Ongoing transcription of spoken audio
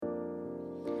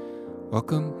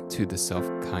Welcome to the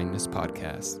Self-Kindness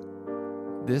Podcast.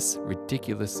 This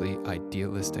ridiculously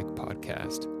idealistic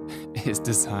podcast is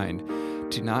designed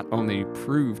to not only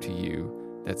prove to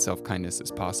you that self-kindness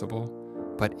is possible,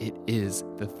 but it is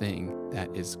the thing that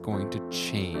is going to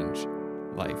change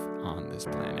life on this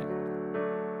planet.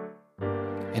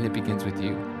 And it begins with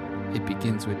you. It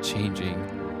begins with changing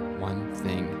one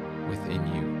thing within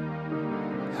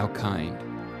you. How kind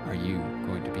are you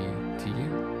going to be to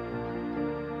you?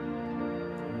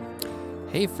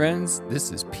 Hey friends, this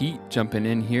is Pete jumping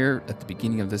in here at the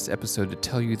beginning of this episode to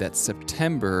tell you that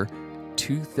September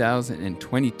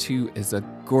 2022 is a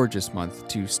gorgeous month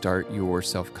to start your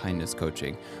self-kindness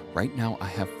coaching. Right now, I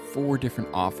have 4 different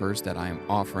offers that I am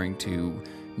offering to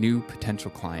new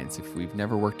potential clients. If we've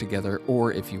never worked together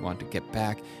or if you want to get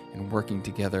back and working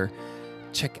together,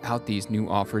 check out these new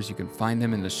offers. You can find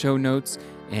them in the show notes,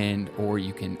 or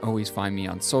you can always find me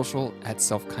on social at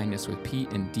Self-Kindness with Pete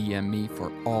and DM me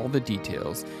for all the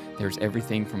details. There's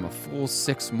everything from a full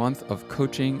 6 month of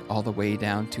coaching all the way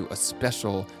down to a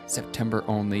special September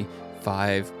only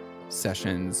 5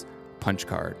 sessions punch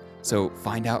card. So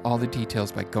find out all the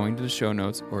details by going to the show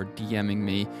notes or DMing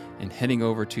me and heading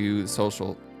over to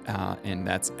social, and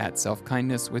that's at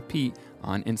Self-Kindness with Pete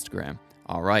on Instagram.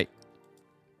 All right.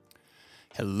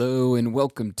 Hello and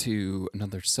welcome to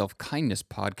another Self-Kindness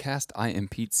podcast. I am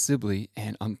Pete Sibley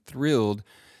and I'm thrilled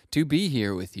to be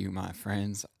here with you, my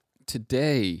friends.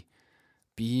 Today,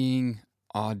 being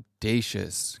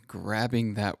audacious,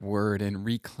 grabbing that word and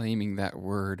reclaiming that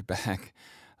word back.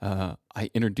 I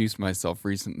introduced myself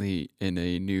recently in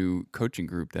a new coaching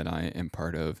group that I am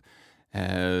part of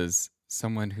as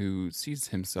someone who sees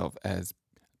himself as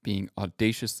being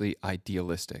audaciously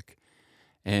idealistic.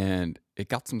 And it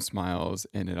got some smiles,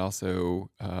 and it also,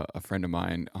 a friend of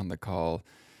mine on the call,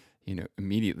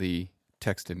 immediately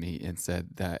texted me and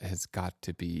said that has got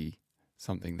to be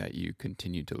something that you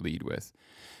continue to lead with.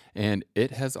 And it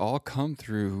has all come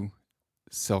through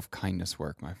self-kindness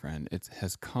work, my friend. It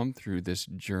has come through this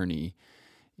journey.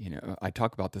 I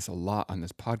talk about this a lot on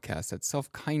this podcast, that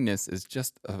self-kindness is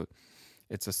just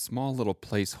it's a small little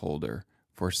placeholder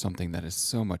for something that is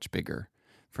so much bigger.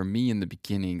 For me in the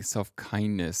beginning,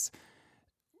 self-kindness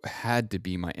had to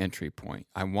be my entry point.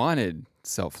 I wanted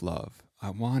self-love. I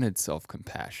wanted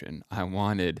self-compassion. I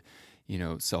wanted,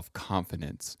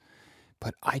 self-confidence.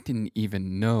 But I didn't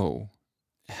even know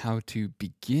how to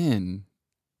begin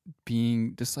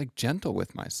being just like gentle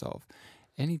with myself.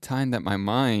 Anytime that my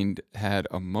mind had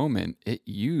a moment, it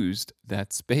used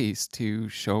that space to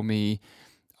show me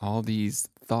all these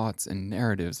thoughts and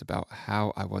narratives about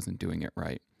how I wasn't doing it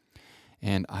right.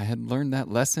 And I had learned that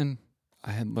lesson. I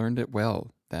had learned it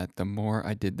well, that the more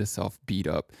I did the self beat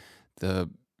up,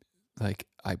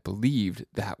 I believed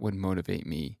that would motivate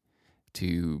me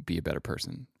to be a better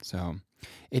person. So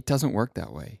it doesn't work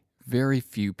that way. Very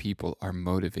few people are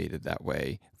motivated that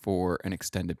way for an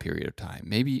extended period of time.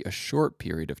 Maybe a short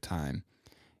period of time,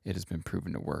 it has been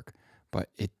proven to work, but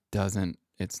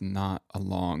it's not a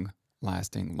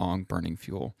long-lasting, long-burning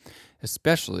fuel,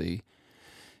 especially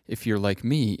if you're like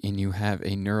me and you have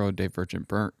a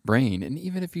neurodivergent brain, and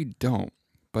even if you don't,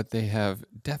 but they have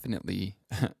definitely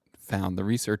found, the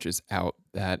research is out,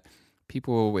 that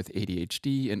people with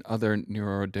ADHD and other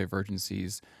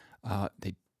neurodivergencies,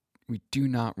 we do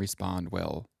not respond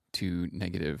well to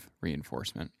negative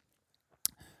reinforcement.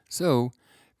 So,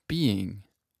 being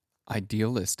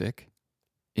idealistic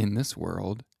in this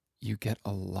world, you get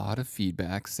a lot of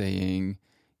feedback saying,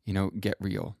 get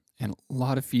real. And a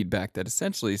lot of feedback that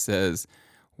essentially says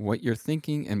what you're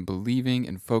thinking and believing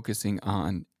and focusing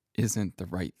on isn't the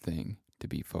right thing to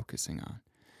be focusing on.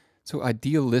 So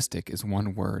idealistic is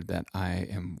one word that I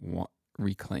am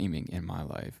reclaiming in my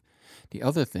life. The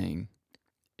other thing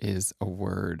is a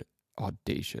word,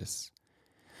 audacious.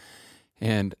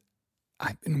 And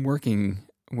I've been working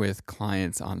with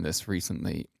clients on this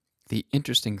recently. The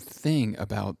interesting thing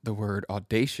about the word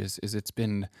audacious is it's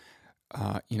been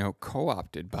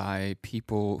co-opted by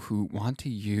people who want to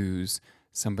use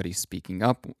somebody speaking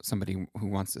up, somebody who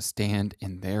wants to stand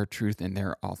in their truth and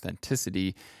their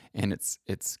authenticity, and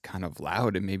it's kind of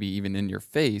loud and maybe even in your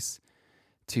face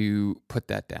to put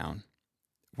that down.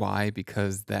 Why?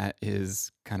 Because that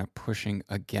is kind of pushing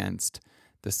against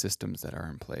the systems that are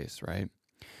in place, right?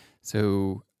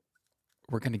 So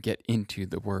we're going to get into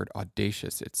the word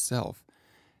audacious itself.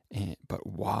 But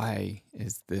why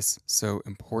is this so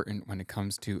important when it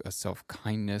comes to a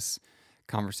self-kindness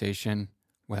conversation?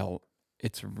 Well,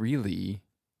 it's really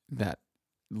that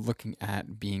looking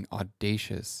at being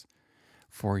audacious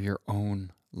for your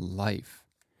own life.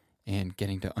 and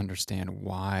getting to understand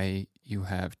why you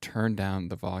have turned down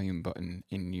the volume button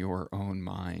in your own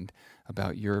mind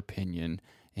about your opinion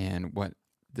and what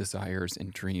desires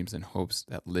and dreams and hopes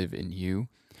that live in you,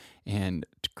 and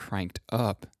cranked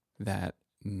up that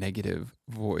negative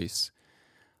voice,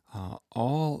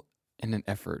 all in an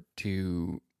effort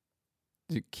to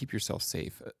keep yourself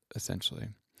safe, essentially.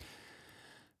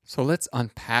 So let's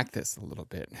unpack this a little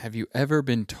bit. Have you ever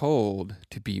been told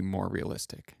to be more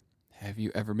realistic? Have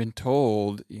you ever been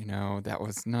told, that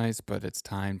was nice, but it's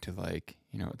time to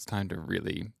it's time to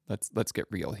really let's get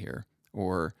real here.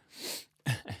 Or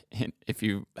and if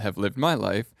you have lived my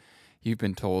life, you've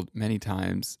been told many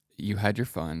times you had your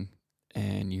fun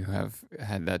and you have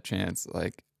had that chance,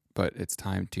 but it's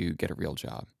time to get a real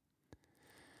job.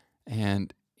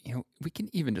 And we can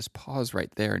even just pause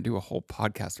right there and do a whole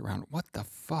podcast around what the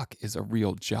fuck is a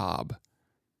real job?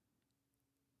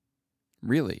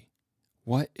 Really,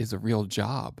 what is a real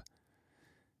job?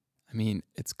 I mean,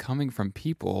 it's coming from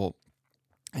people,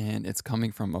 and it's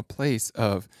coming from a place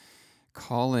of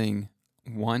calling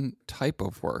one type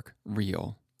of work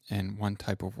real and one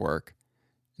type of work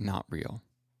not real.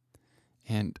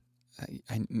 And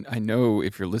I know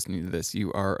if you're listening to this,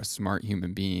 you are a smart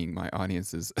human being. My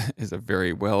audience is a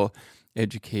very well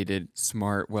educated,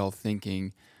 smart, well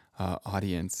thinking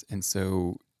audience. And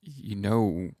so you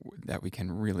know that we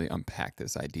can really unpack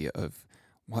this idea of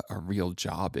what a real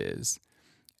job is.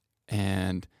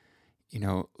 And,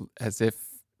 as if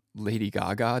Lady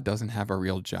Gaga doesn't have a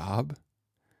real job,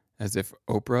 as if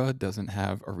Oprah doesn't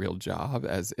have a real job,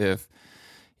 as if,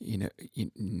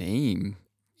 name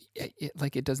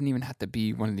it doesn't even have to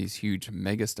be one of these huge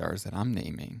megastars that I'm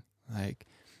naming. Like,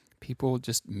 people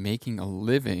just making a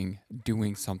living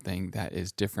doing something that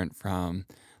is different from,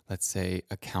 let's say,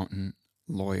 accountant,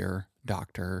 lawyer,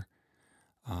 doctor,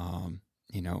 an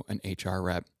HR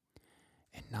rep.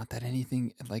 And not that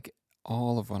anything,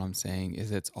 all of what I'm saying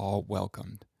is it's all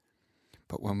welcomed.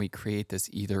 But when we create this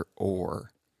either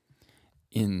or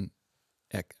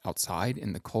outside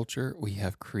in the culture, we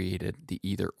have created the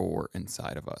either or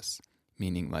inside of us,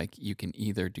 meaning you can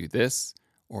either do this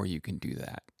or you can do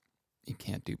that. You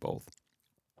can't do both.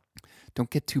 Don't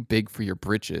get too big for your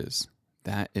britches.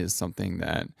 That is something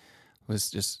that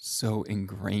was just so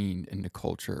ingrained in the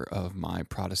culture of my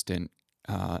Protestant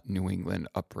New England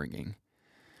upbringing.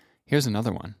 Here's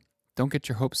another one. Don't get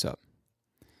your hopes up.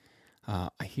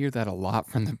 I hear that a lot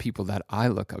from the people that I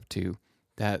look up to,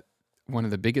 that one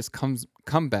of the biggest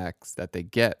comebacks that they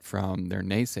get from their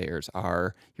naysayers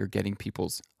are, you're getting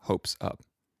people's hopes up.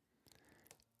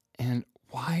 And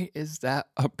why is that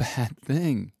a bad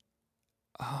thing?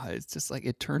 It's just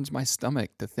it turns my stomach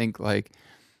to think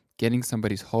getting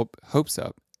somebody's hopes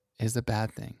up is a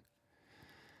bad thing.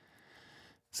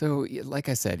 So, like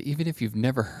I said, even if you've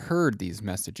never heard these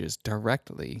messages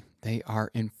directly, they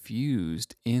are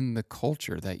infused in the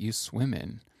culture that you swim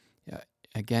in.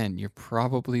 Again, you're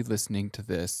probably listening to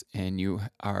this, and you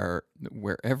are,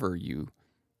 wherever you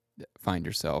find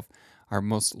yourself, are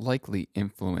most likely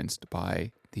influenced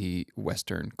by the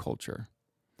Western culture.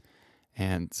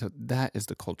 And so that is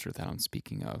the culture that I'm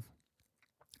speaking of.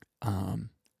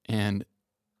 And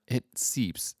it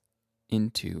seeps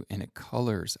into and it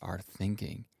colors our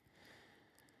thinking.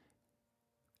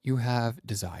 You have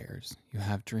desires, you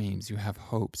have dreams, you have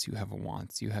hopes, you have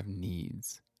wants, you have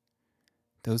needs.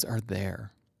 Those are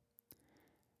there.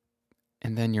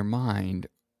 And then your mind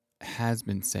has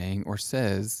been saying or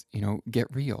says, get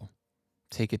real,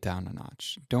 take it down a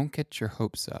notch. Don't get your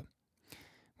hopes up.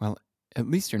 Well, at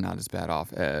least you're not as bad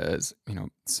off as,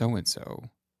 so-and-so,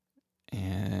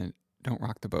 and don't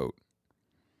rock the boat.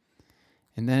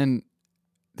 And then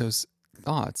those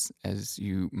thoughts, as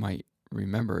you might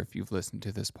remember if you've listened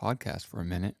to this podcast for a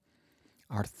minute,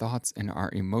 our thoughts and our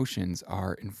emotions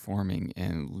are informing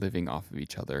and living off of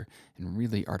each other. And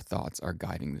really, our thoughts are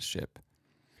guiding the ship.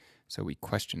 So we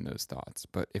question those thoughts.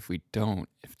 But if we don't,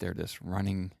 if they're just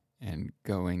running and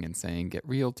going and saying, get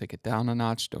real, take it down a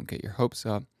notch, don't get your hopes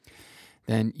up,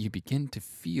 then you begin to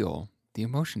feel the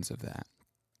emotions of that.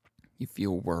 You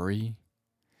feel worry.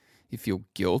 You feel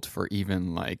guilt for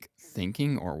even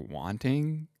thinking or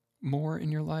wanting more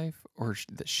in your life, or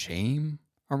the shame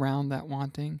around that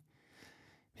wanting.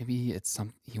 Maybe it's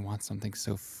you want something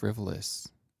so frivolous,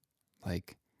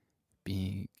 like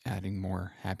adding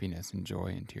more happiness and joy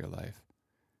into your life.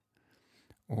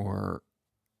 Or,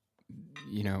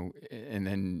 and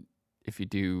then if you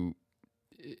do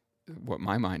what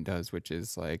my mind does, which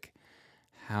is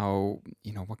how,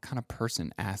 what kind of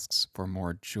person asks for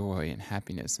more joy and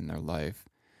happiness in their life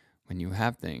when you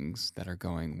have things that are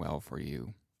going well for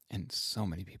you and so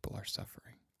many people are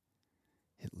suffering?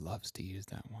 It loves to use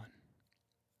that one.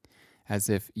 as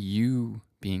if you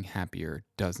being happier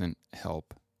doesn't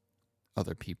help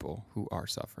other people who are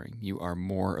suffering. You are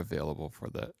more available for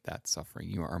that suffering.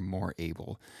 You are more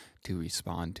able to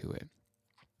respond to it.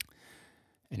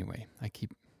 Anyway, I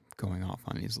keep going off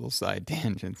on these little side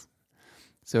tangents.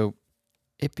 So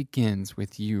it begins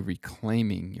with you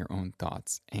reclaiming your own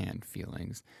thoughts and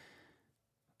feelings.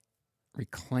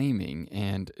 Reclaiming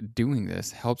and doing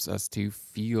this helps us to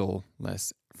feel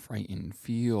less frightened,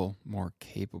 feel more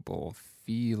capable,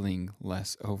 feeling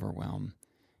less overwhelmed,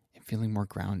 and feeling more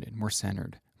grounded, more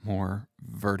centered, more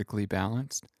vertically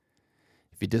balanced.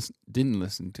 If you just didn't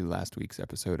listen to last week's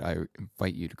episode, I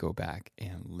invite you to go back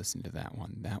and listen to that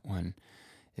one. That one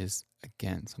is,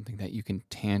 again, something that you can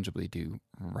tangibly do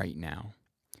right now.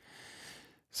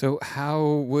 So,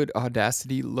 how would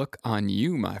audacity look on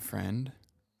you, my friend?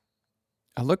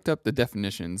 I looked up the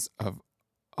definitions of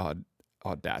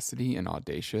audacity and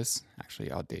audacious. Actually,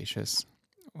 audacious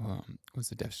was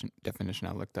the definition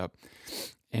I looked up.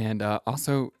 And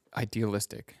also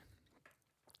idealistic.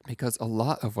 Because a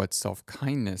lot of what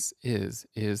self-kindness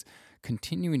is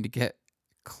continuing to get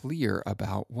clear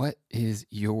about what is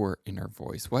your inner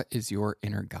voice, what is your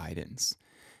inner guidance,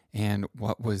 and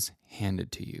what was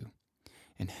handed to you.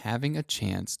 And having a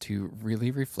chance to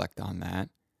really reflect on that,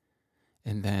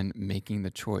 and then making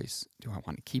the choice. Do I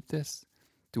want to keep this?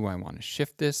 Do I want to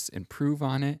shift this, improve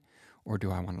on it? Or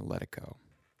do I want to let it go?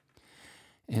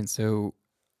 And so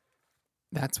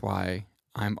that's why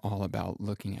I'm all about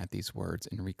looking at these words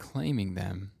and reclaiming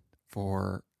them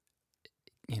for,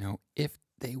 if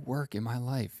they work in my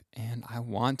life and I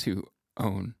want to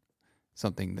own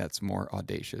something that's more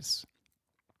audacious.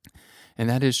 And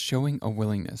that is showing a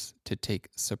willingness to take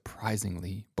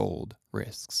surprisingly bold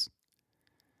risks.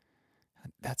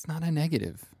 That's not a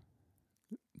negative.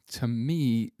 To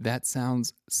me, that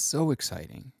sounds so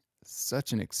exciting,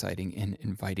 such an exciting and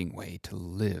inviting way to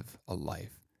live a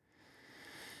life.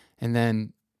 And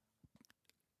then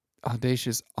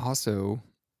audacious also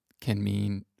can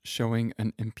mean showing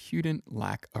an impudent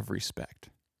lack of respect.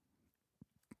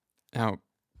 Now,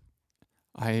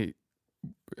 I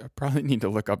probably need to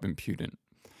look up impudent,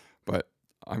 but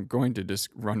I'm going to just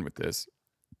run with this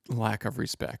lack of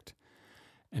respect.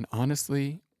 And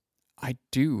honestly, I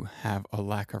do have a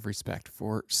lack of respect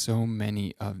for so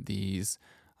many of these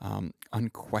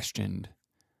unquestioned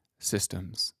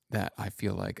systems that I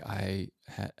feel like I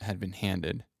had been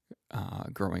handed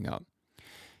growing up.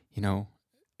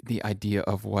 The idea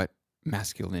of what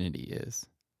masculinity is.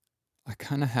 I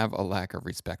kind of have a lack of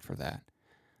respect for that.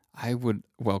 I would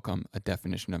welcome a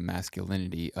definition of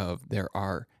masculinity of there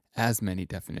are as many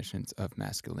definitions of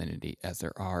masculinity as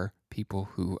there are people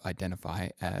who identify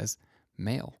as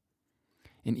male.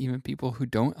 And even people who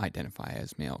don't identify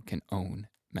as male can own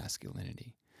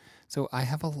masculinity. So I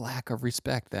have a lack of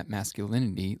respect that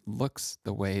masculinity looks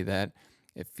the way that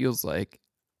it feels like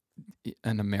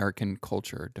an American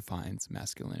culture defines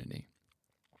masculinity.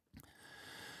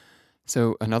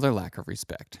 So another lack of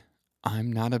respect.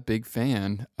 I'm not a big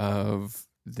fan of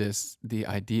the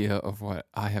idea of what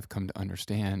I have come to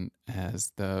understand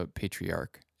as the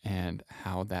patriarch and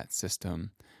how that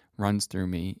system runs through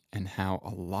me and how a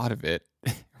lot of it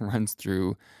runs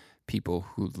through people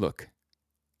who look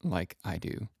like I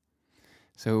do.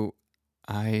 So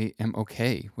I am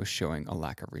okay with showing a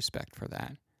lack of respect for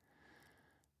that.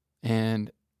 And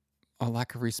a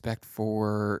lack of respect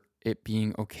for it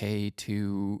being okay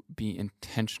to be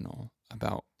intentional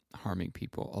about harming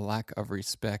people, a lack of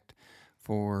respect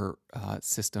for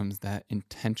systems that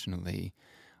intentionally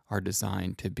are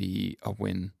designed to be a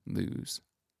win-lose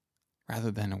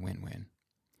rather than a win-win.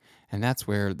 And that's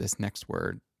where this next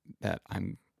word that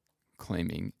I'm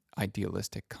claiming,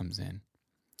 idealistic, comes in.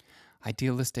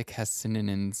 Idealistic has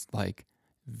synonyms like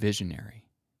visionary.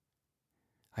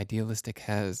 Idealistic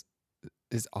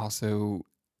is also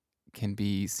can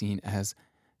be seen as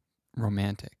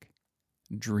romantic,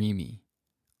 dreamy,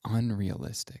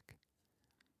 unrealistic.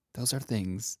 Those are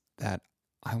things that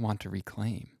I want to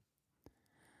reclaim.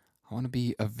 I want to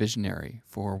be a visionary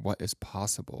for what is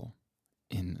possible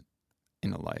in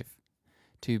a life,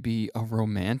 to be a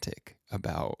romantic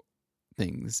about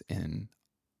things in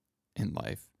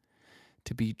life,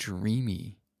 to be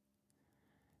dreamy,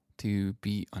 to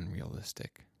be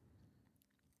unrealistic.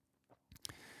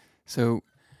 So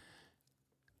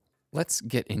let's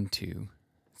get into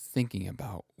thinking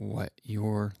about what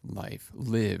your life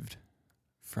lived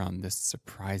from this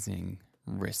surprising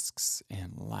risks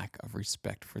and lack of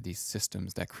respect for these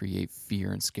systems that create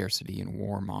fear and scarcity and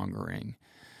warmongering.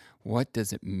 What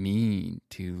does it mean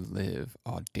to live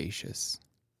audacious?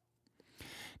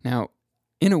 Now,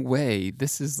 in a way,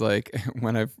 this is like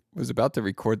when I was about to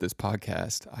record this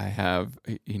podcast, I have,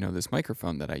 this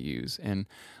microphone that I use, and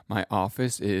my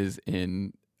office is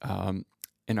in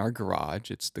our garage.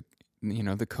 It's the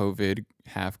COVID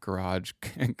half garage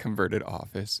converted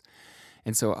office.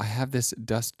 And so I have this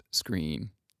dust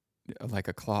screen, like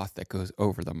a cloth that goes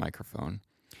over the microphone.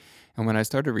 And when I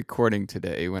started recording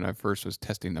today, when I first was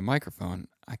testing the microphone,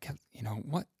 I kept,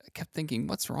 I kept thinking,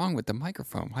 what's wrong with the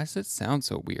microphone? Why does it sound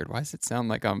so weird? Why does it sound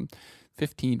like I'm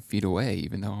 15 feet away,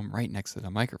 even though I'm right next to the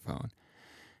microphone?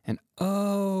 And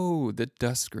oh, the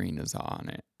dust screen is on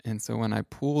it. And so when I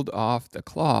pulled off the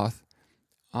cloth,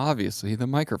 obviously the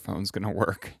microphone's going to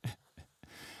work.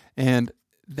 And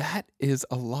that is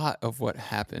a lot of what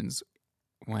happens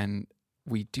when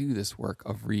we do this work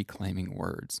of reclaiming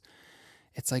words.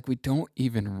 It's like we don't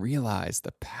even realize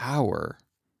the power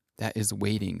that is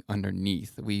waiting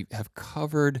underneath. We have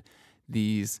covered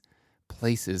these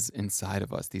places inside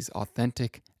of us, these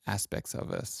authentic aspects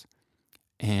of us,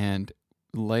 and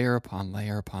layer upon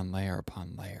layer upon layer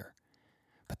upon layer.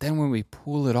 But then when we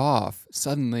pull it off,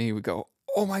 suddenly we go,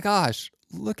 oh my gosh,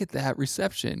 look at that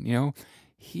reception.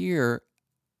 Hear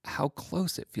how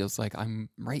close it feels like I'm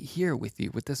right here with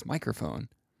you with this microphone.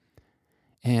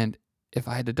 And if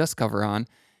I had a dust cover on,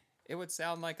 it would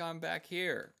sound like I'm back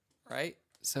here, right?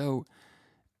 So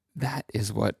that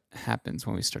is what happens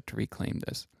when we start to reclaim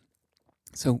this.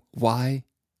 So why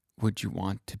would you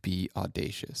want to be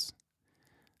audacious?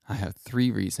 I have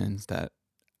 3 reasons that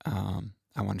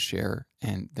I want to share,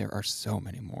 and there are so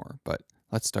many more, but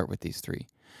let's start with these 3.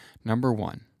 Number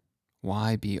 1,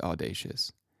 why be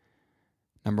audacious?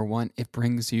 Number 1, it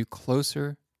brings you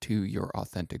closer to your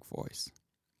authentic voice.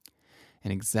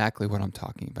 And exactly what I'm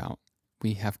talking about.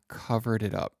 We have covered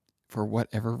it up. For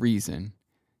whatever reason,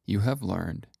 you have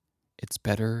learned it's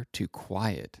better to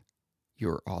quiet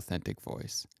your authentic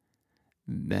voice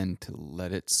than to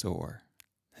let it soar,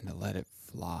 than to let it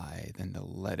fly, than to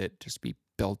let it just be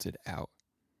belted out.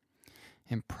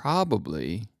 And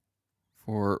probably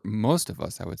for most of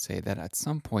us, I would say that at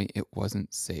some point it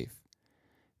wasn't safe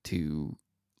to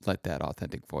let that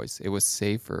authentic voice. It was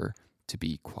safer to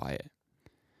be quiet.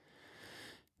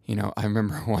 I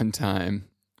remember one time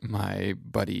my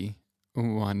buddy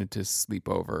wanted to sleep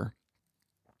over,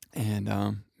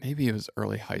 and maybe it was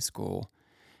early high school,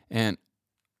 and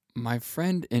my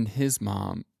friend and his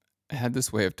mom had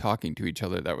this way of talking to each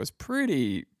other that was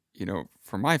pretty,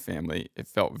 for my family, it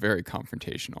felt very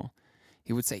confrontational.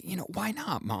 He would say, why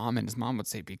not, Mom? And his mom would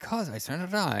say, because I said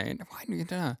it. Why do you?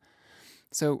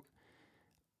 So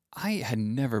I had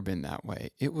never been that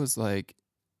way. It was like,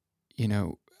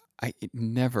 I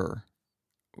never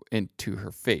into her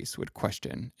face would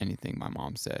question anything my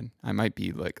mom said. I might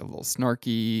be like a little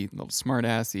snarky, a little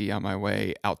smartassy on my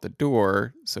way out the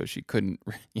door so she couldn't,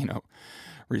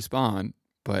 respond.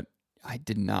 But I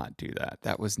did not do that.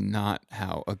 That was not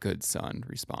how a good son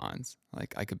responds.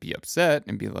 Like I could be upset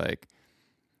and be like,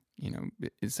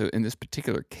 so in this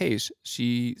particular case,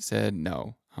 she said,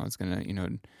 no, I was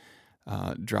going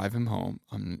to, drive him home.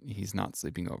 He's not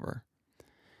sleeping over.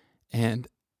 And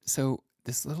so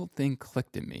this little thing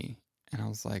clicked in me, and I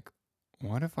was like,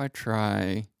 what if I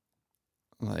try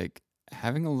like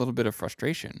having a little bit of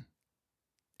frustration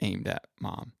aimed at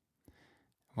Mom?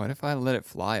 What if I let it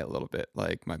fly a little bit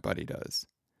like my buddy does?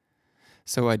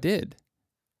 So I did.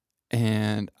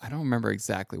 And I don't remember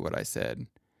exactly what I said,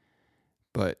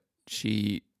 but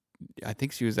I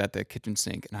think she was at the kitchen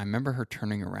sink, and I remember her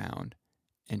turning around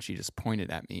and she just pointed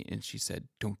at me and she said,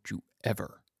 don't you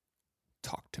ever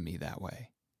talk to me that way.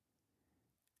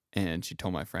 And she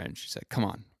told my friend, she said, come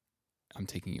on, I'm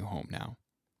taking you home now.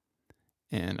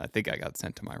 And I think I got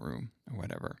sent to my room or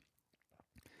whatever.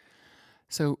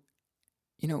 So,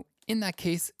 in that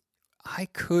case, I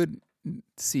could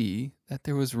see that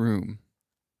there was room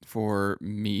for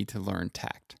me to learn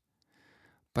tact.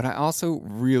 But I also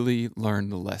really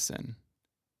learned the lesson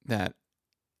that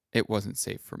it wasn't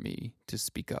safe for me to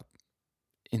speak up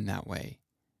in that way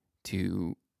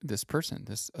to this person,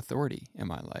 this authority in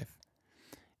my life.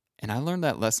 And I learned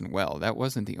that lesson well. That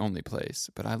wasn't the only place,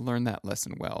 but I learned that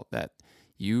lesson well, that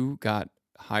you got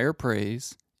higher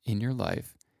praise in your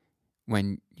life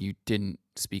when you didn't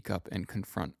speak up and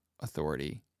confront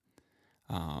authority.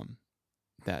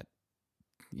 That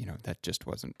just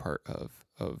wasn't part of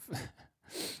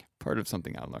part of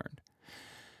something I learned.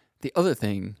 The other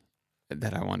thing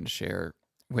that I wanted to share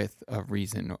with a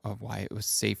reason of why it was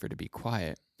safer to be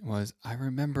quiet was I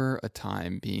remember a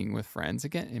time being with friends.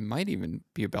 Again, it might even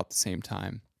be about the same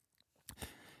time.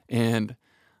 And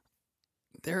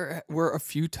there were a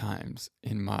few times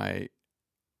in my,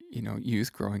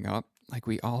 youth growing up, like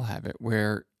we all have it,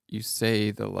 where you say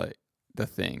the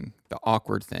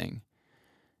awkward thing.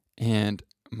 And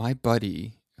my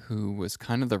buddy, who was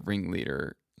kind of the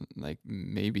ringleader, like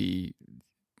maybe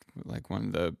like one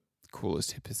of the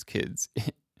coolest, hippest kids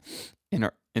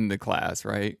in the class,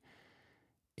 right?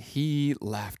 He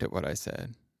laughed at what I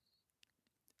said.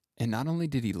 And not only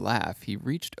did he laugh, he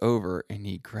reached over and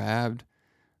he grabbed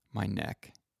my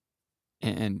neck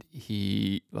and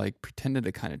he like pretended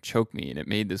to kind of choke me, and it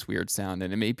made this weird sound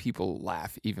and it made people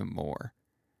laugh even more.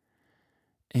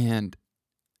 And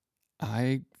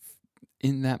I,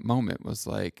 in that moment, was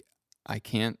like, I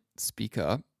can't speak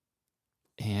up.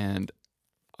 And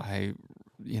I,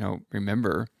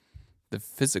 remember the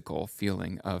physical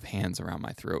feeling of hands around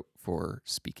my throat for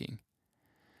speaking.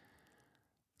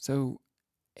 So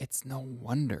it's no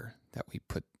wonder that we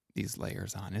put these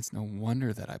layers on. It's no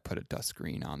wonder that I put a dust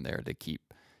screen on there to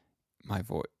keep my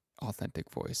authentic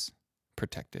voice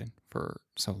protected for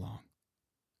so long.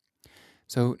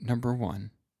 So, number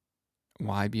one,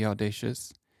 why be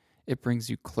audacious? It brings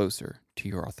you closer to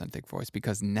your authentic voice,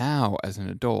 because now, as an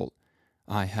adult,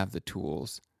 I have the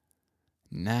tools.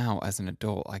 Now, as an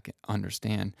adult, I can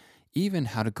understand even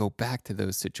how to go back to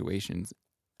those situations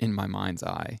in my mind's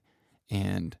eye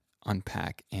and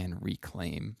unpack and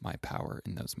reclaim my power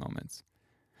in those moments.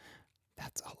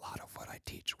 That's a lot of what I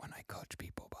teach when I coach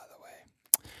people, by the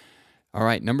way. All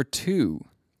right, number two,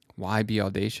 why be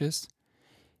audacious?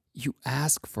 You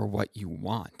ask for what you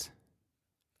want.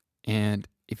 And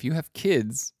if you have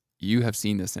kids, you have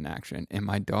seen this in action. And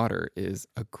my daughter is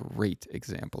a great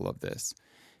example of this.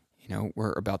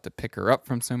 We're about to pick her up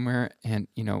from somewhere and,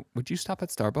 would you stop at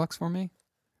Starbucks for me?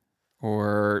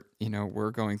 Or,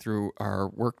 we're going through our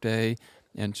workday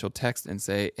and she'll text and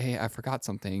say, hey, I forgot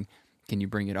something. Can you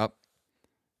bring it up?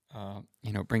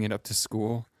 Bring it up to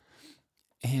school.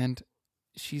 And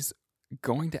she's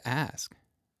going to ask.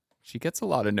 She gets a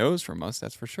lot of no's from us,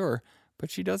 that's for sure. But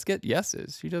she does get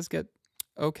yeses. She does get,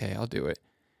 okay, I'll do it.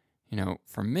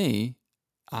 For me,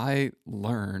 I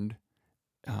learned,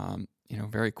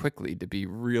 very quickly to be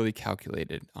really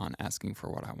calculated on asking for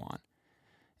what I want.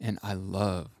 And I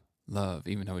love,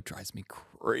 even though it drives me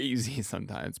crazy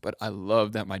sometimes, but I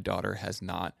love that my daughter has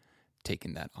not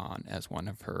taken that on as one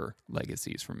of her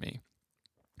legacies from me.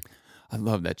 I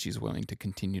love that she's willing to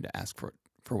continue to ask for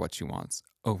what she wants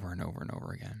over and over and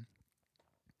over again.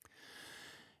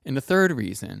 And the third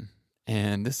reason,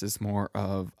 and this is more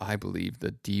of, I believe,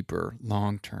 the deeper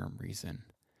long-term reason,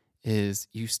 is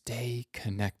you stay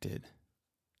connected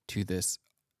to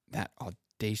that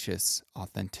audacious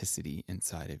authenticity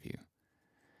inside of you.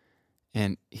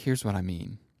 And here's what I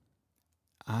mean.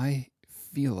 I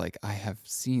feel like I have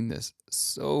seen this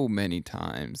so many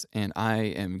times, and I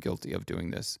am guilty of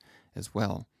doing this as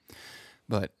well.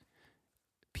 But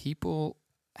people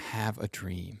have a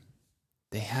dream.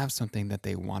 They have something that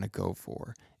they want to go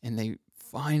for, and they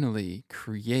finally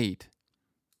create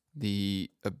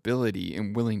the ability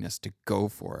and willingness to go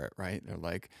for it, right? They're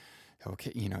like,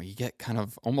 okay, you get kind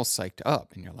of almost psyched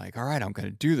up and you're like, all right, I'm going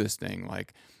to do this thing.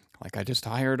 Like I just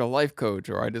hired a life coach,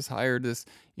 or I just hired this,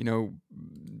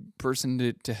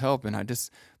 person to help, and I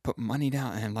just put money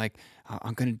down and like,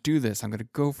 I'm going to do this. I'm going to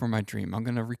go for my dream. I'm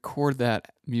going to record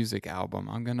that music album.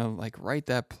 I'm going to like write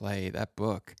that play, that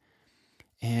book.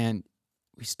 And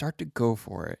we start to go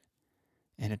for it,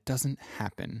 and it doesn't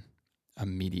happen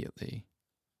immediately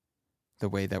the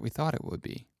way that we thought it would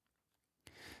be.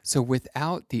 So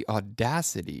without the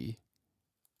audacity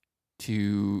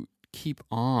to keep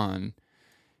on,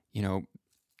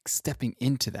 stepping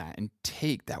into that and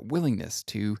take that willingness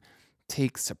to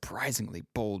take surprisingly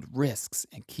bold risks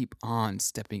and keep on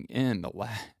stepping in,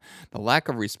 the lack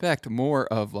of respect, more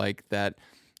of like that,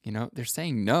 they're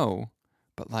saying no,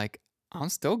 but like, I'm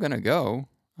still going to go.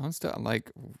 I'm still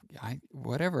like,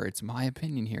 whatever. It's my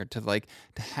opinion here to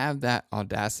have that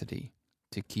audacity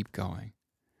to keep going.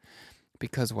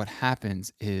 Because what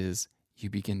happens is you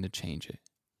begin to change it.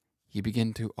 You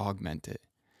begin to augment it.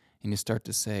 And you start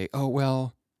to say, oh,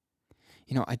 well,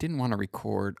 I didn't want to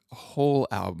record a whole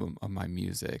album of my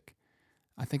music.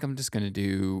 I think I'm just going to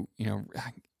do,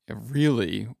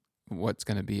 really what's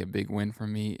going to be a big win for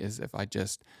me is if I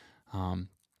just,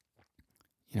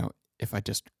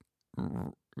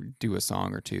 do a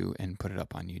song or two and put it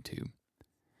up on YouTube.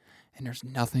 And there's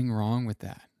nothing wrong with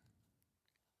that.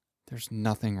 There's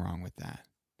nothing wrong with that.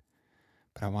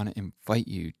 But I want to invite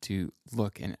you to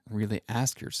look and really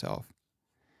ask yourself,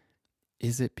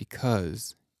 is it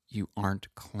because you aren't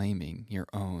claiming your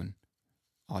own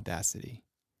audacity?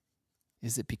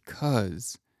 Is it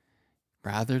because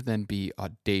rather than be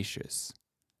audacious,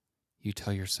 you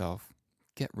tell yourself,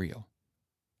 get real?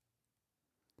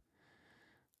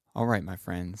 All right, my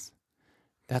friends,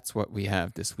 that's what we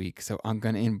have this week. So I'm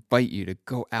going to invite you to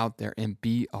go out there and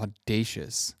be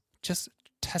audacious. Just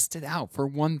test it out for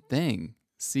one thing.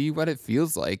 See what it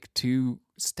feels like to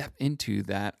step into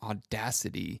that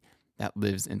audacity that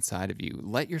lives inside of you.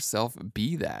 Let yourself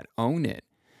be that, own it,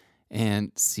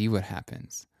 and see what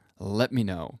happens. Let me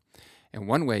know. And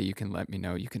one way you can let me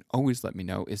know, you can always let me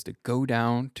know, is to go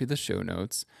down to the show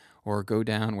notes or go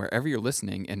down wherever you're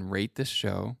listening and rate this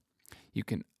show. You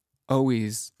can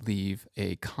always leave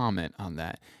a comment on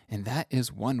that. And that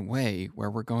is one way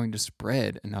where we're going to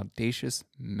spread an audacious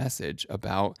message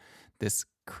about this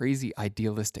crazy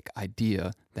idealistic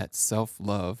idea that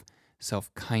self-love,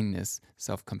 self-kindness,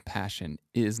 self-compassion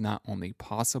is not only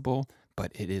possible,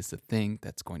 but it is the thing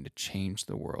that's going to change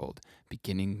the world,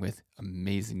 beginning with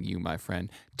amazing you, my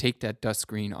friend. Take that dust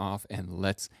screen off and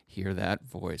let's hear that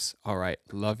voice. All right,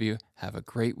 love you. Have a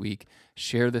great week.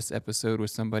 Share this episode with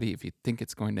somebody if you think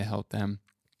it's going to help them.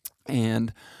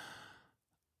 And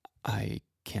I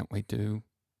can't wait to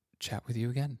chat with you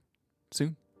again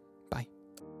soon. Bye.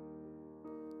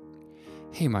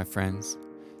 Hey, my friends.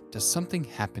 Does something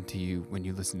happen to you when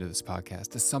you listen to this podcast?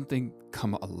 Does something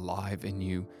come alive in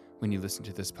you when you listen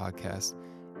to this podcast?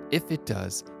 If it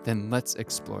does, then let's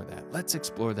explore that. Let's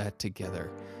explore that together.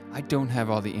 I don't have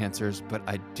all the answers, but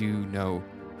I do know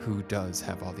who does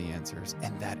have all the answers,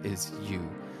 and that is you.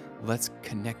 Let's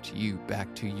connect you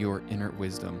back to your inner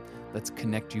wisdom. Let's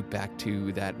connect you back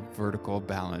to that vertical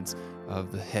balance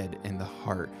of the head and the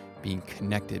heart, being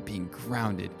connected, being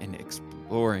grounded, and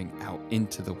exploring out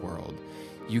into the world.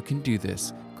 You can do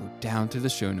this. Go down to the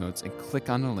show notes and click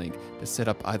on the link to set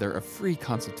up either a free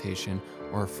consultation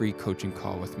or a free coaching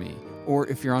call with me. Or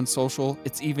if you're on social,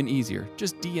 it's even easier.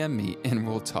 Just DM me and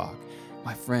we'll talk.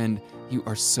 My friend, you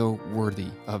are so worthy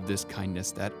of this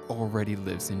kindness that already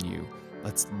lives in you.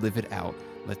 Let's live it out.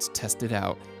 Let's test it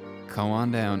out. Come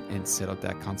on down and set up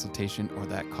that consultation or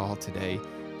that call today.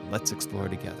 Let's explore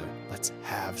together. Let's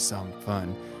have some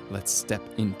fun. Let's step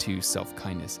into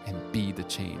self-kindness and be the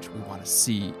change we want to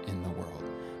see in the world.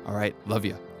 All right, love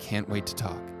you. Can't wait to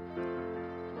talk.